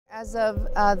As of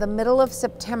the middle of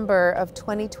September of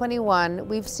 2021,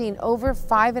 we've seen over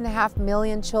 5.5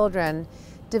 million children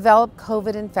develop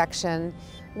COVID infection,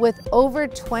 with over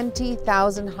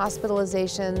 20,000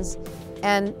 hospitalizations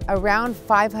and around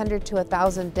 500 to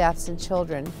 1,000 deaths in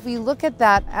children. If we look at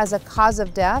that as a cause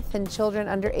of death in children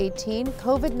under 18,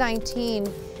 COVID-19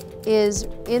 is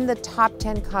in the top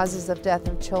 10 causes of death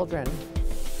of children.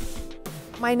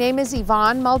 My name is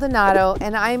Yvonne Maldonado,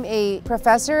 and I'm a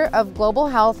professor of global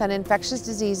health and infectious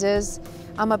diseases.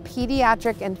 I'm a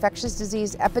pediatric infectious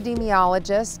disease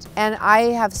epidemiologist, and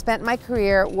I have spent my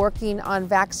career working on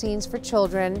vaccines for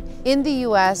children in the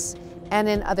US and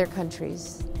in other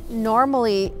countries.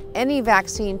 Normally, any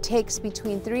vaccine takes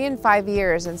between 3 and 5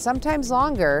 years, and sometimes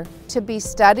longer, to be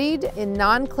studied in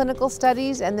non-clinical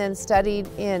studies and then studied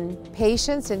in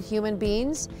patients and human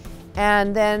beings,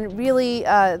 and then really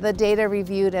the data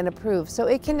reviewed and approved. So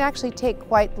it can actually take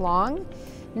quite long.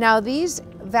 Now, these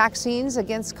vaccines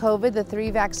against COVID, the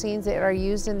 3 vaccines that are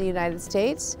used in the United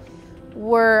States,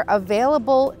 were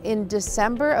available in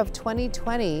December of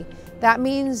 2020. That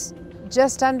means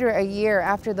just under a year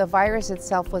after the virus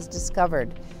itself was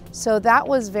discovered. So that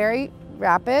was very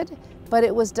rapid, but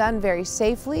it was done very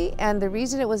safely. And the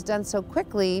reason it was done so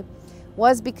quickly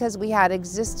was because we had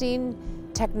existing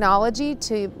technology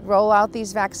to roll out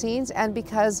these vaccines, and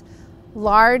because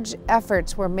large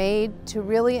efforts were made to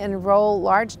really enroll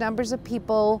large numbers of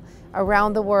people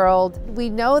around the world. We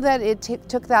know that it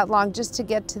took that long just to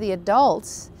get to the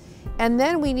adults, and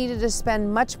then we needed to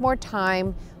spend much more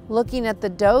time looking at the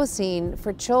dosing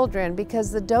for children,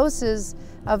 because the doses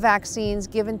of vaccines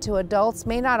given to adults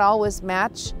may not always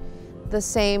match the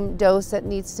same dose that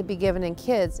needs to be given in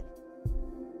kids.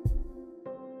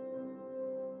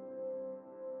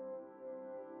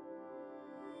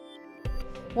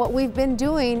 What we've been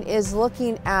doing is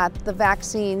looking at the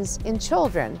vaccines in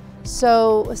children.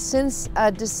 So since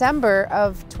December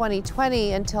of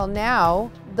 2020 until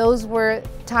now, those were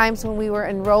times when we were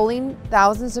enrolling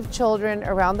thousands of children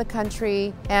around the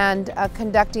country and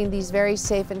conducting these very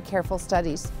safe and careful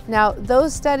studies. Now,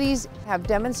 those studies have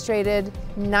demonstrated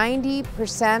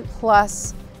 90%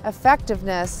 plus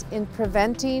effectiveness in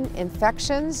preventing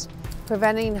infections,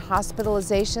 preventing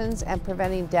hospitalizations, and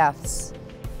preventing deaths.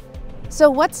 So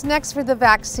what's next for the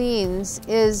vaccines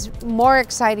is more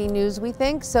exciting news, we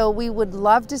think. So we would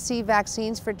love to see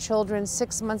vaccines for children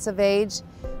 6 months of age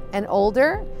and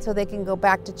older, so they can go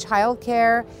back to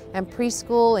childcare and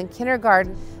preschool and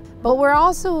kindergarten. But we're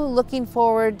also looking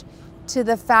forward to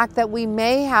the fact that we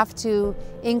may have to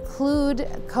include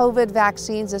COVID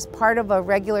vaccines as part of a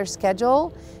regular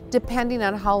schedule, depending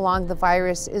on how long the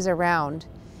virus is around.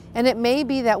 And it may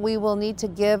be that we will need to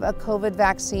give a COVID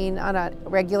vaccine on a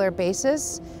regular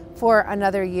basis for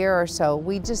another year or so.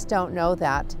 We just don't know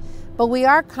that. But we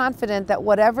are confident that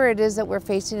whatever it is that we're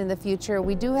facing in the future,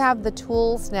 we do have the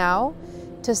tools now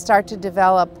to start to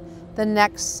develop the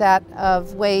next set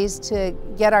of ways to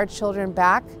get our children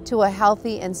back to a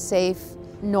healthy and safe,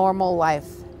 normal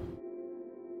life.